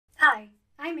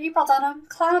April Dunham,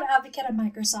 Cloud Advocate at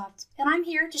Microsoft, and I'm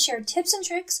here to share tips and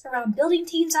tricks around building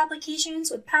Teams applications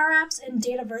with Power Apps and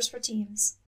Dataverse for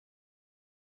Teams.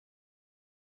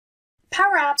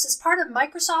 Power Apps is part of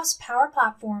Microsoft's Power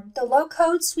Platform, the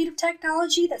low-code suite of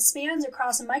technology that spans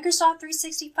across Microsoft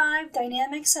 365,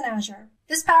 Dynamics, and Azure.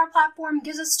 This Power Platform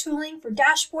gives us tooling for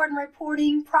dashboard and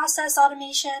reporting, process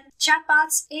automation,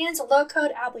 chatbots, and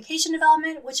low-code application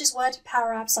development, which is what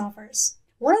Power Apps offers.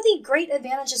 One of the great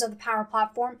advantages of the Power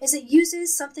Platform is it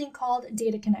uses something called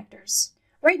data connectors.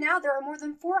 Right now, there are more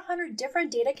than 400 different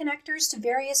data connectors to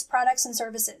various products and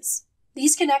services.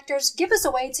 These connectors give us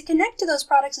a way to connect to those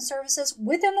products and services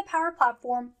within the Power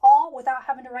Platform, all without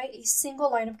having to write a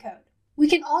single line of code. We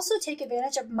can also take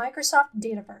advantage of Microsoft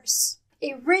Dataverse,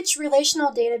 a rich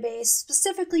relational database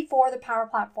specifically for the Power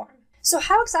Platform. So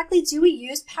how exactly do we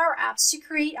use Power Apps to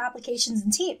create applications in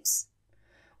Teams?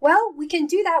 Well, we can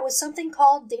do that with something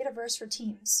called Dataverse for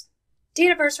Teams.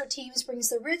 Dataverse for Teams brings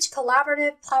the rich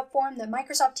collaborative platform that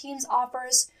Microsoft Teams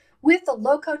offers with the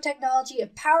low-code technology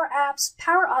of Power Apps,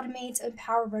 Power Automate, and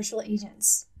Power Virtual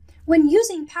Agents. When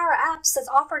using Power Apps that's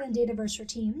offered in Dataverse for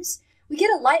Teams, we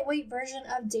get a lightweight version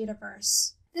of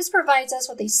Dataverse. This provides us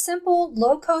with a simple,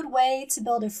 low-code way to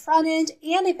build a front-end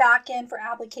and a back-end for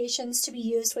applications to be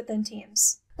used within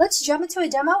Teams. Let's jump into a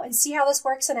demo and see how this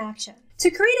works in action. To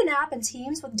create an app in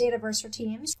Teams with Dataverse for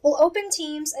Teams, we'll open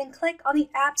Teams and click on the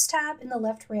Apps tab in the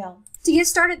left rail. To get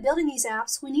started building these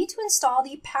apps, we need to install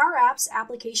the Power Apps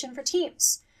application for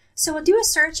Teams. So we'll do a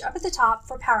search up at the top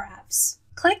for Power Apps.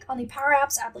 Click on the Power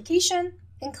Apps application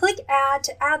and click Add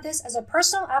to add this as a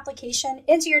personal application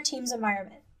into your Teams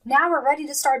environment. Now we're ready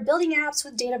to start building apps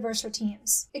with Dataverse for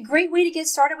Teams. A great way to get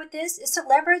started with this is to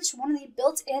leverage one of the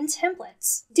built-in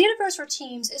templates. Dataverse for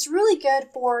Teams is really good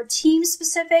for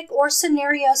team-specific or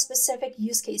scenario-specific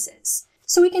use cases.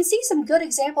 So we can see some good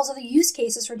examples of the use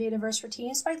cases for Dataverse for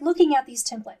Teams by looking at these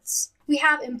templates. We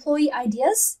have employee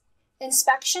ideas,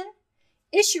 inspection,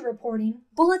 issue reporting,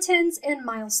 bulletins, and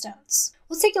milestones.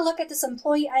 We'll take a look at this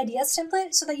employee ideas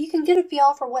template so that you can get a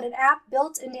feel for what an app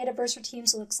built in Dataverse for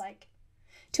Teams looks like.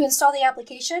 To install the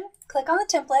application, click on the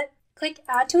template, click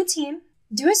Add to a Team,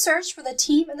 do a search for the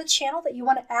team and the channel that you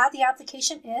want to add the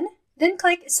application in, then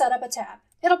click Set up a tab.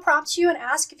 It'll prompt you and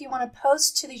ask if you want to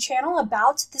post to the channel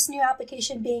about this new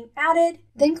application being added,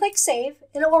 then click Save,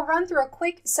 and it will run through a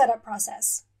quick setup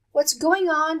process. What's going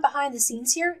on behind the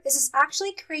scenes here is it's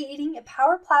actually creating a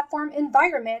Power Platform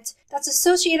environment that's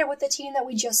associated with the team that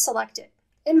we just selected.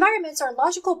 Environments are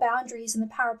logical boundaries in the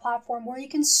Power Platform where you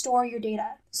can store your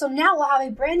data. So now we'll have a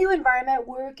brand new environment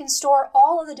where we can store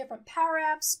all of the different Power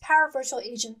Apps, Power Virtual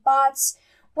Agent bots,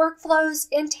 workflows,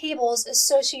 and tables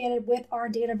associated with our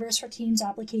Dataverse for Teams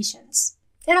applications.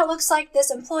 And it looks like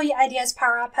this Employee Ideas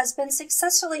Power App has been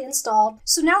successfully installed.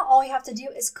 So now all we have to do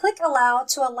is click Allow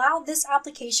to allow this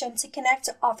application to connect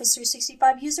to Office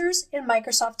 365 users and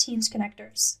Microsoft Teams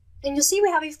connectors. And you'll see we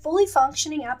have a fully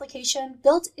functioning application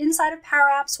built inside of Power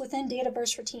Apps within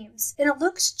Dataverse for Teams, and it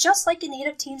looks just like a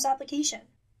native Teams application.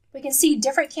 We can see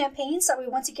different campaigns that we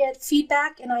want to get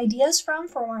feedback and ideas from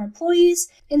our employees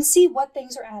and see what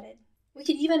things are added. We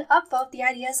can even upvote the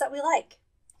ideas that we like.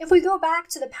 If we go back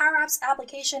to the Power Apps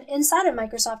application inside of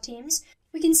Microsoft Teams,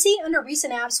 we can see under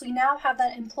Recent Apps we now have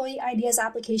that Employee Ideas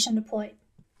application deployed.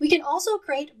 We can also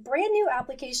create brand new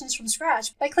applications from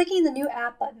scratch by clicking the New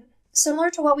App button. Similar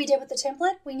to what we did with the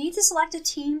template, we need to select a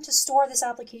team to store this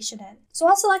application in. So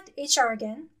I'll select HR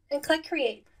again and click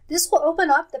Create. This will open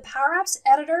up the Power Apps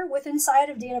editor inside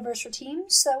of Dataverse for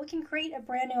Teams so that we can create a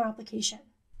brand new application.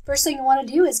 First thing you want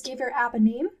to do is give your app a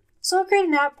name. So I'll create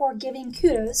an app for giving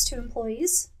kudos to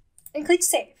employees and click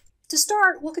Save. To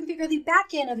start, we'll configure the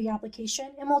back end of the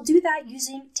application and we'll do that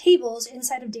using tables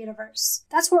inside of Dataverse.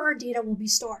 That's where our data will be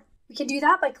stored. We can do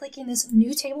that by clicking this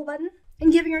New Table button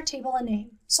and giving our table a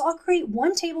name. So I'll create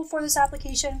one table for this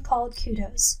application called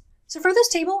Kudos. So for this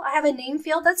table, I have a name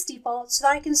field that's default so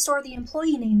that I can store the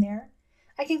employee name there.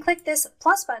 I can click this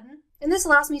plus button, and this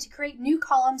allows me to create new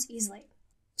columns easily.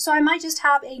 So I might just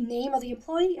have a name of the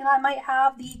employee, and I might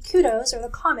have the kudos or the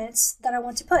comments that I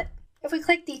want to put. If we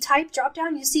click the type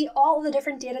dropdown, you see all of the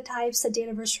different data types that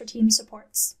Dataverse for Teams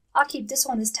supports. I'll keep this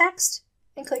one as text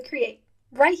and click Create.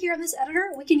 Right here in this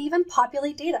editor, we can even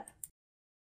populate data.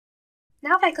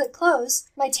 Now if I click Close,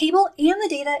 my table and the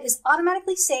data is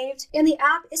automatically saved and the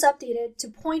app is updated to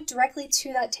point directly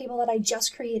to that table that I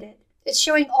just created. It's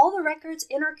showing all the records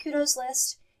in our kudos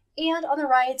list and on the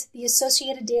right, the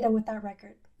associated data with that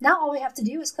record. Now all we have to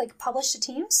do is click Publish to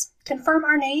Teams, confirm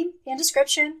our name and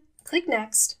description, click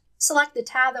Next, select the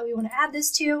tab that we want to add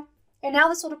this to, and now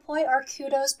this will deploy our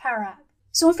Kudos Power App.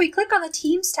 So if we click on the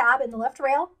Teams tab in the left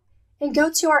rail and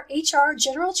go to our HR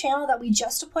general channel that we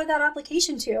just deployed that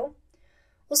application to,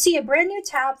 we'll see a brand new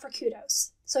tab for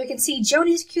kudos. So we can see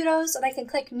Joni's kudos, and I can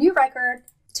click New Record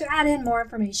to add in more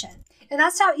information. And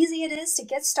that's how easy it is to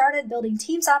get started building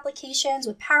Teams applications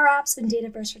with Power Apps and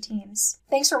Dataverse for Teams.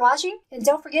 Thanks for watching, and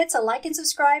don't forget to like and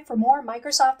subscribe for more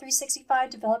Microsoft 365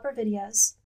 developer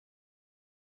videos.